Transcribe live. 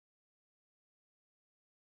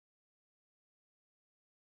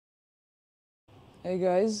Hey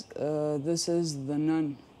guys, this is the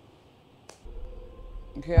Nun.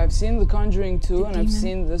 Okay, I've seen The Conjuring 2 and I've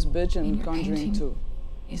seen this bitch in The Conjuring 2.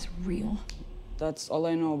 Is real. That's all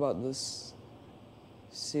I know about this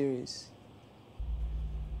series.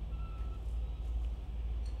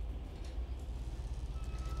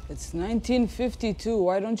 It's 1952.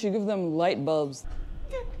 Why don't you give them light bulbs?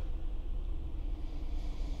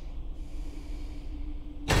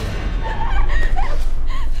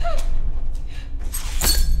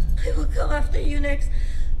 I will go after you next.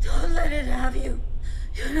 Don't let it have you.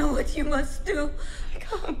 You know what you must do. I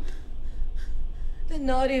can't. Then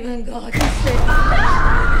not even God can save.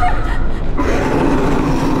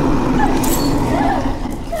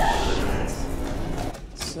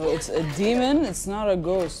 So it's a demon, it's not a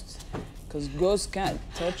ghost. Because ghosts can't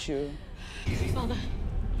touch you. Father,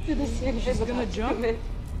 She's gonna jump?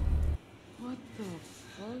 What the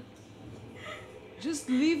fuck? Just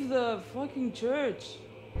leave the fucking church.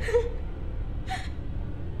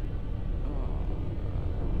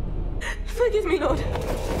 forgive me, Lord.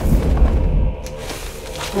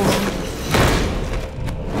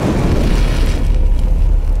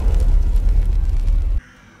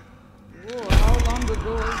 Whoa, how long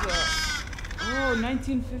ago was that? Oh,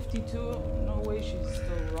 1952. No way she's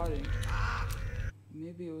still rotting.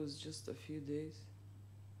 Maybe it was just a few days.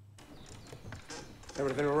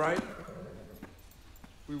 Everything all right?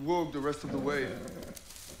 We walked the rest of the way.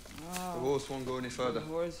 Wow. The horse won't go any further. The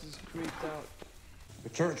horse is creeped out. The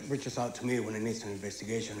church reaches out to me when it needs an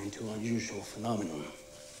investigation into an unusual phenomenon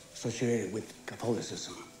associated with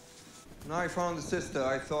Catholicism. When I found the sister,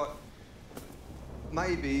 I thought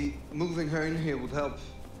maybe moving her in here would help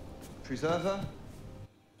preserve her.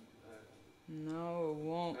 No, it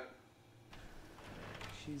won't.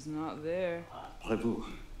 She's not there. Bravo.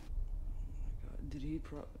 Did he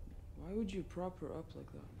prop... Why would you prop her up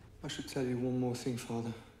like that? I should tell you one more thing,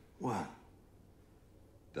 Father. What?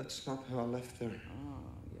 That's not how I left her. Oh,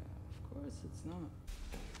 yeah, of course it's not.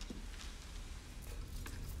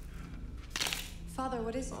 Father,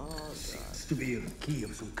 what is it? Oh, God. It's to be a key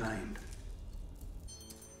of some kind.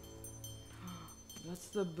 That's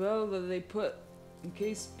the bell that they put in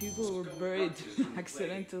case people were buried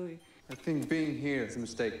accidentally. I think being here is a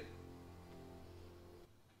mistake.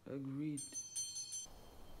 Agreed.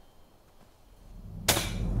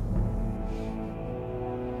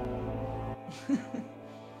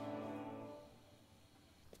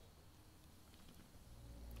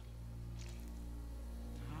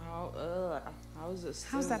 How is this?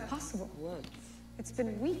 How's that possible? What? It's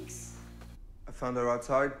been weeks. I found her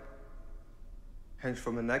outside, hanged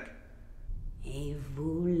from her neck. Et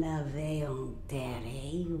vous l'avez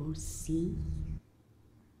enterré aussi?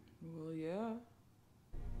 Well, yeah.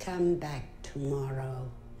 Come back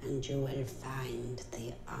tomorrow and you will find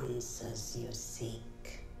the answers you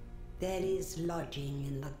seek. There is lodging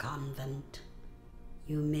in the convent.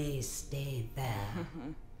 You may stay there.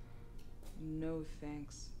 No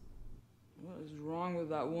thanks. What is wrong with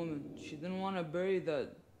that woman? She didn't want to bury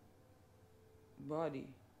that body.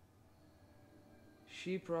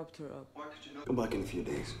 She propped her up. Come back in a few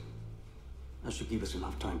days. That should give us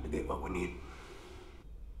enough time to get what we need.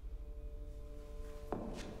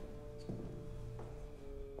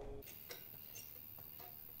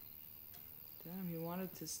 Damn, he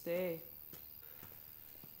wanted to stay.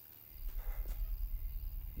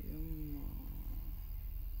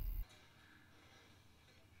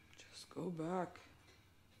 Just go back.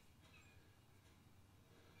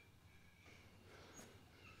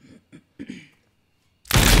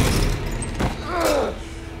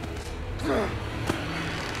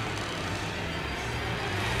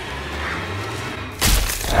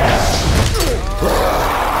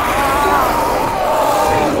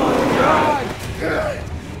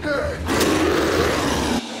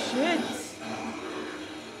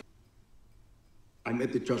 I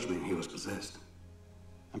made the judgment he was possessed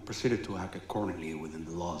and proceeded to act accordingly within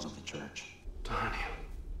the laws of the church. Daniel.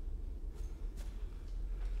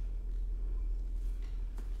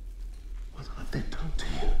 What have they done to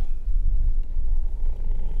you?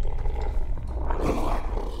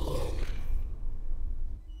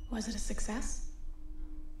 Was it a success?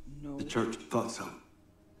 No. The church thought so.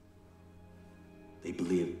 They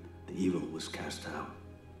believed the evil was cast out.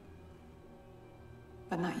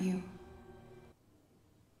 But not you.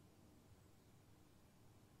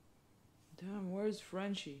 Damn, where's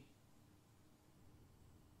Frenchie?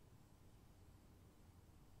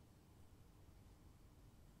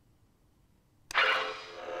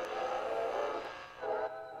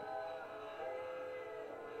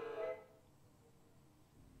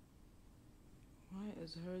 Why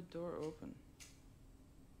is her door open?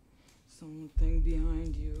 Something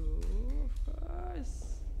behind you, of course.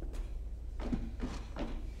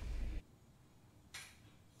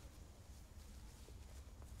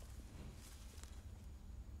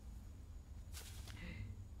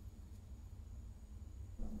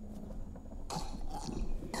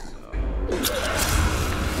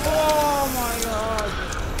 Oh my god!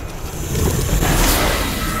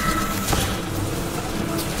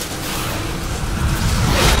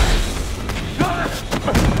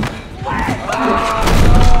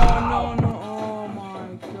 No, no, oh my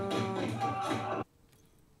god.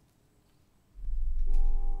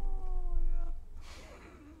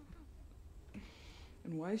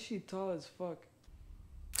 And why is she tall as fuck?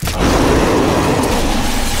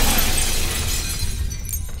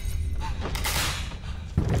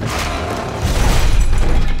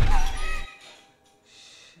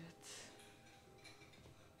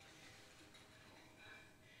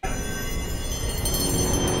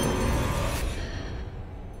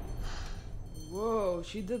 Whoa,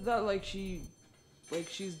 she did that like she's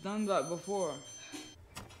done that before.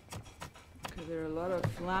 Okay, there are a lot of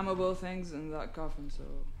flammable things in that coffin, so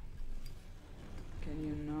can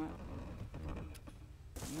you not?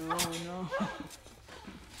 No, no.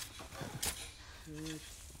 Shit.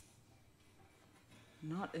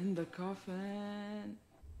 Not in the coffin.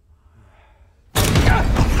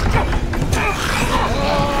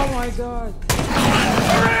 Oh my god.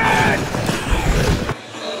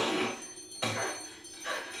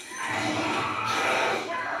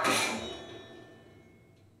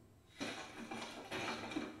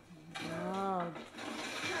 Wow.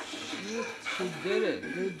 Shit, she did it.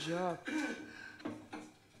 Good job.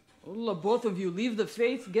 Allah, both of you, leave the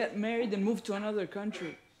faith, get married, and move to another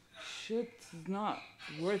country. Shit, it's not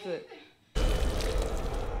worth it.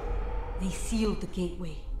 They sealed the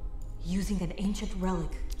gateway using an ancient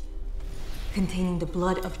relic containing the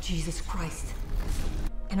blood of Jesus Christ.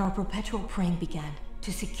 And our perpetual praying began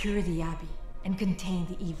to secure the abbey and contain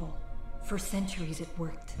the evil. For centuries it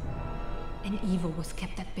worked, and evil was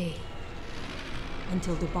kept at bay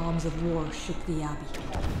until the bombs of war shook the abbey.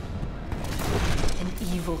 And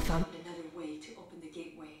evil found another way to open the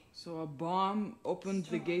gateway. So a bomb opened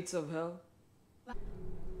the gates of hell?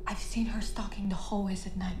 I've seen her stalking the hallways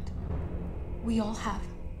at night. We all have.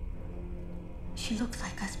 She looks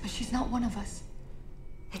like us, but she's not one of us.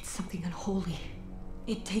 It's something unholy.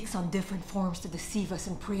 It takes on different forms to deceive us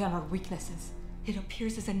and prey on our weaknesses. It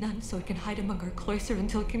appears as a nun so it can hide among our cloister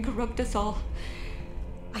until it can corrupt us all.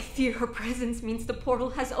 I fear her presence means the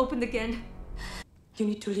portal has opened again. You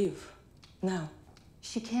need to leave. Now.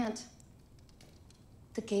 She can't.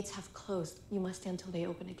 The gates have closed. You must stay until they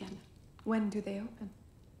open again. When do they open?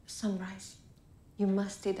 Sunrise. You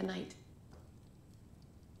must stay the night.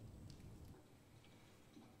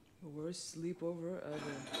 The worst sleepover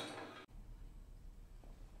ever.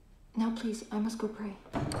 Now please, I must go pray.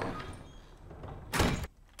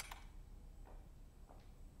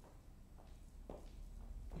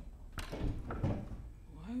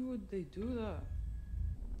 Why would they do that?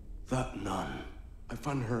 That nun. I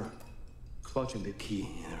found her clutching the key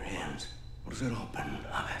in her hands. What does it open,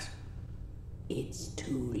 Abbas? It's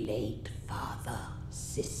too late, Father.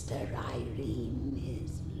 Sister Irene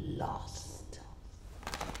is lost.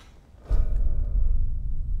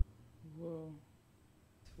 Whoa.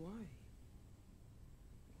 Why?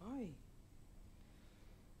 Why?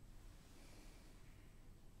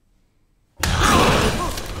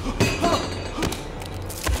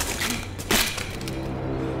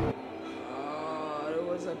 Oh, it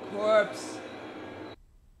was a corpse.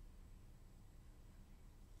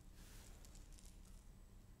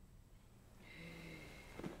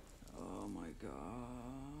 Oh my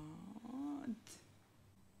god.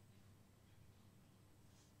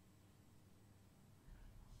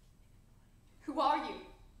 Who are you?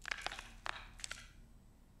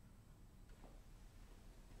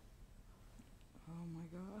 Oh my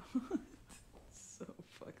god. So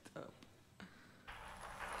fucked up.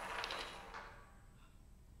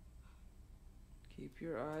 Keep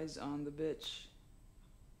your eyes on the bitch.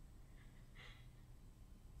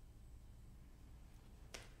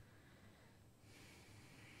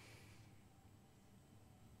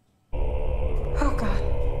 Oh God.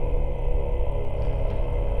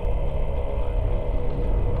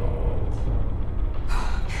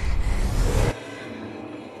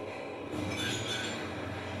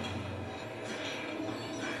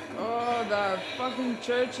 Oh, the fucking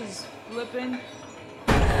church is flipping.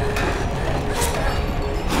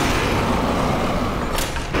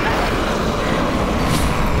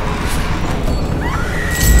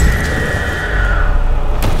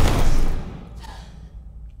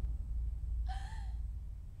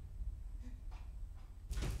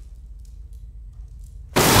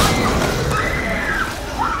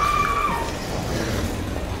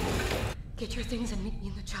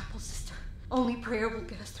 Only prayer will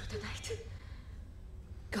get us through the night.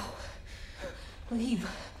 Go. Leave.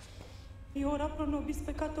 Ora pro nobis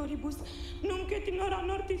peccatoribus, nunc et in hora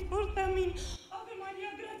mortis morte. Amen. Ave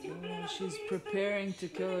Maria, gratia plena. She's preparing to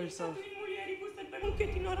kill herself. Nunc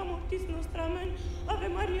et in hora mortis nostra. Amen. Ave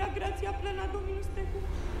Maria, gratia plena, Dominus tecum.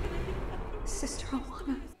 Sister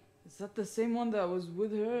Alana. Is that the same one that was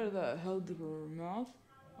with her that held her mouth?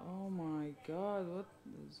 Oh my god, what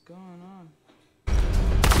is going on?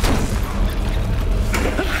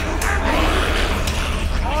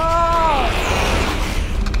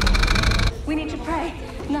 We need to pray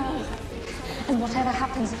now. And whatever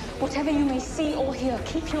happens, whatever you may see or hear,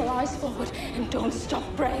 keep your eyes forward and don't stop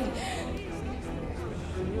praying.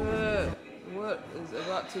 What is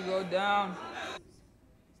about to go down?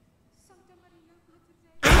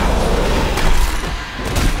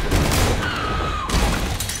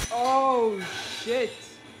 Oh shit!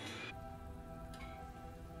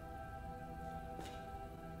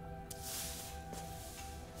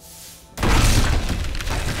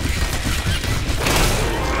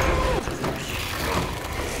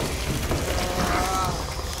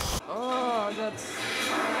 Oh, that's...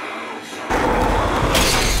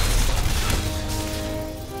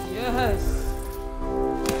 Yes!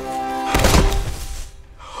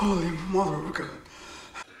 Holy Mother of God.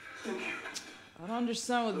 I don't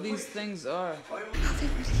understand what these things are.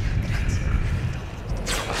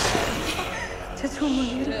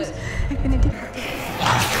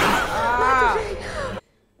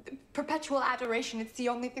 Perpetual adoration, it's the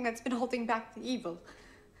only thing that's been holding back the evil.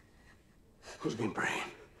 Who's been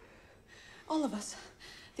praying? All of us.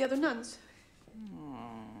 The other nuns. Aww.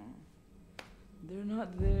 They're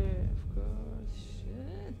not there, of course.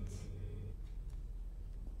 Shit.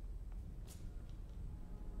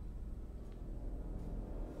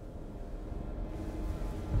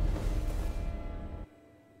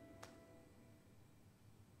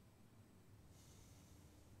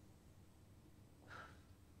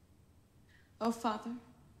 Oh, Father.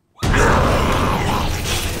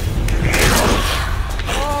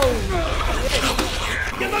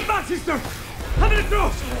 Get that back, sister! Have it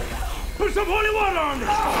across! Put some holy water on this!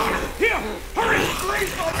 Here! Hurry!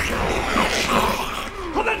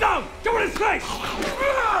 Hold that down! Cover his face!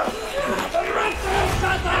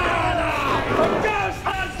 God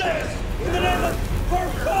stands this! In the name of our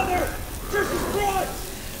Father, Jesus Christ,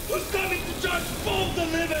 who's coming to judge both the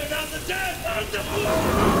living and the dead and the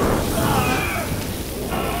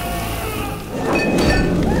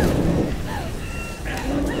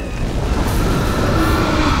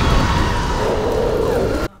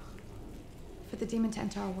For the demon to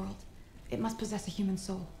enter our world, it must possess a human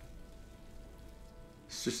soul.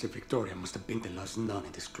 Sister Victoria must have been the last nun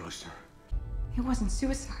in this cloister. It wasn't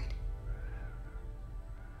suicide.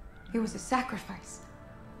 It was a sacrifice.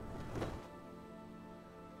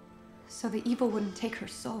 So the evil wouldn't take her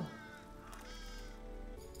soul.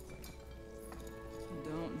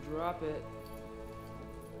 Don't drop it.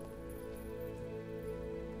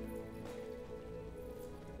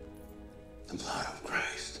 The blood of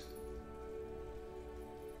Christ.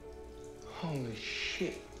 Holy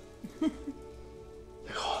shit. The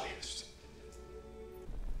holiest.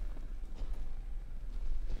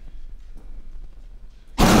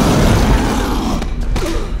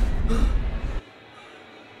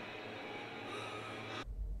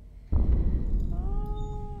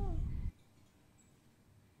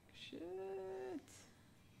 Shit.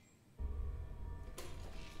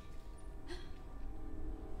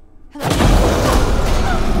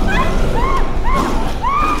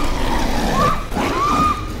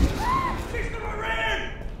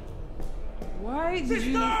 Why did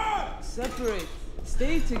you separate?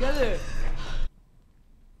 Stay together.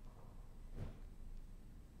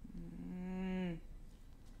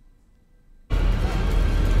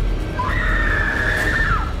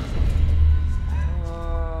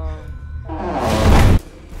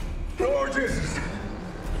 Lord Jesus,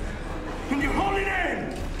 in your holy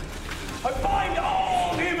name, I bind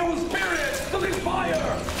all evil spirits to this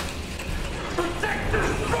fire. Protect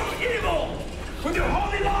us from evil with your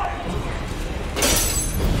holy light.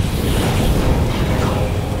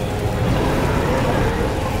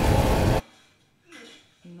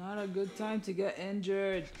 Not a good time to get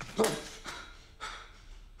injured.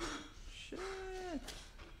 Shit.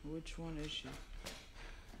 Which one is she?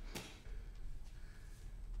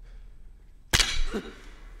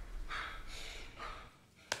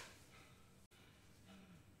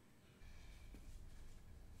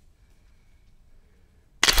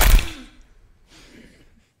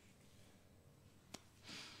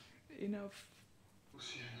 Enough.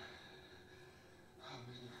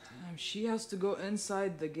 Damn, she has to go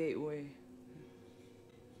inside the gateway.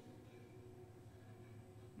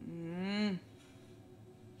 No.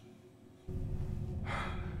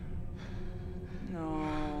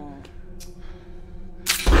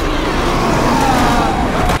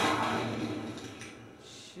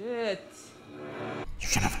 Shit. You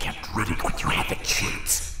should have kept running when you had the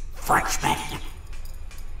chance, Frenchman.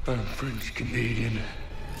 I'm French Canadian.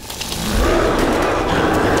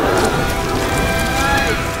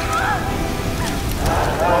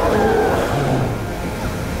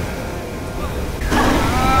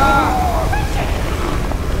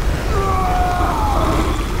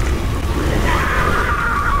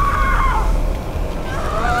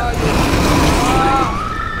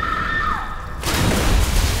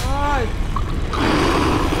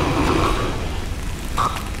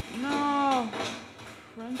 No.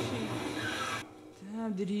 Frenchie.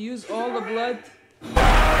 Damn, did he use all the blood? It's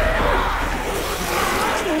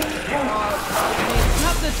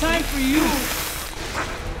not the time for you.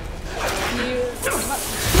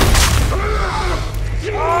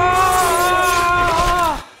 Ah!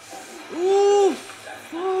 Ooh,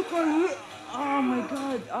 fuck! Oh my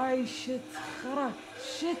god! I shit.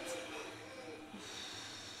 Shit.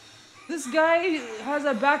 This guy has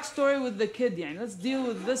a backstory with the kid. Yeah, let's deal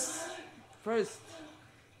with this first.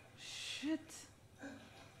 Shit.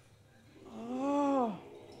 Oh.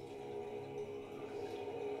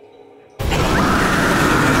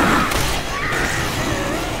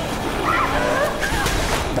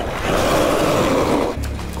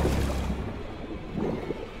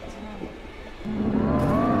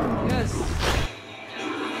 Yes.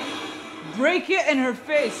 Break it in her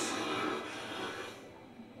face.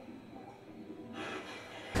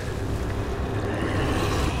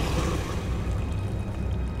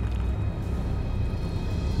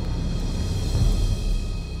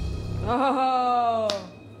 Oh.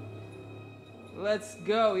 Let's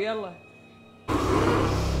go, yalla.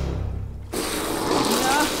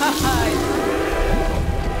 Nice.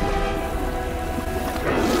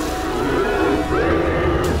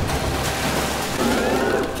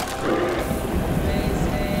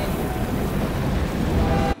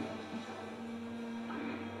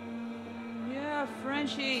 Yeah,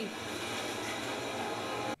 Frenchie.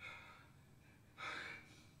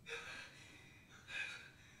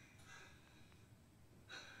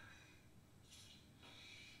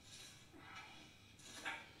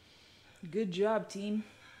 Good job, team.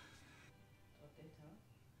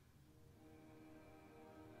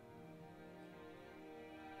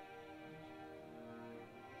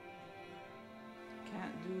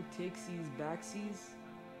 Can't do takesies, backsies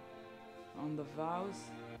on the vows.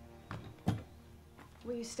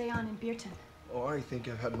 Will you stay on in Beerton? Oh, I think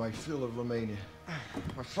I've had my fill of Romania.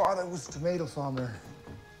 My father was a tomato farmer.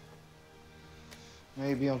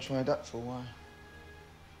 Maybe I'll try that for a while.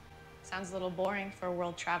 Sounds a little boring for a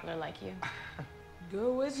world traveler like you.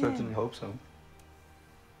 Go with Certainly him. hope so.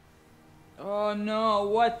 Oh no,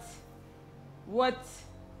 what? What?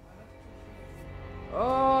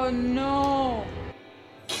 Oh no!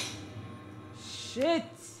 Shit!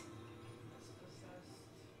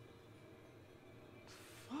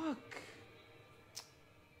 Fuck.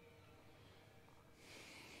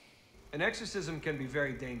 An exorcism can be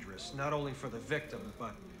very dangerous, not only for the victim,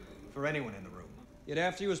 but for anyone in the room. Yet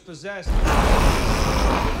after he was possessed, he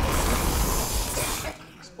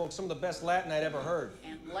spoke some of the best Latin I'd ever heard.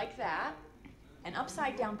 And like that, an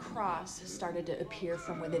upside-down cross started to appear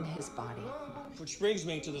from within his body. Which brings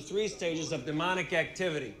me to the 3 stages of demonic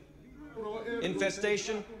activity: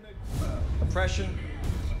 infestation, oppression,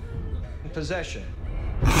 and possession.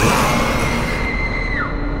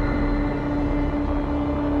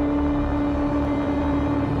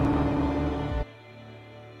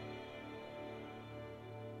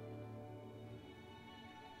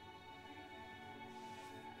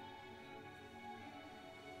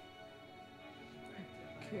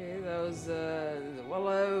 Okay, that was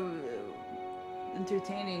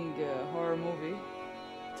entertaining horror movie.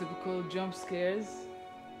 Typical jump scares.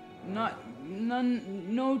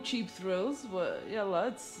 No cheap thrills, but yeah,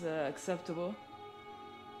 it's acceptable.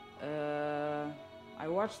 I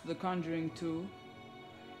watched The Conjuring 2,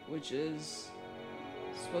 which is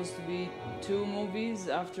supposed to be 2 movies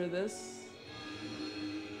after this.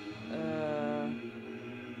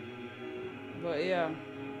 But yeah,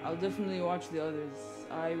 I'll definitely watch the others.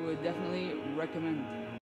 I would definitely recommend.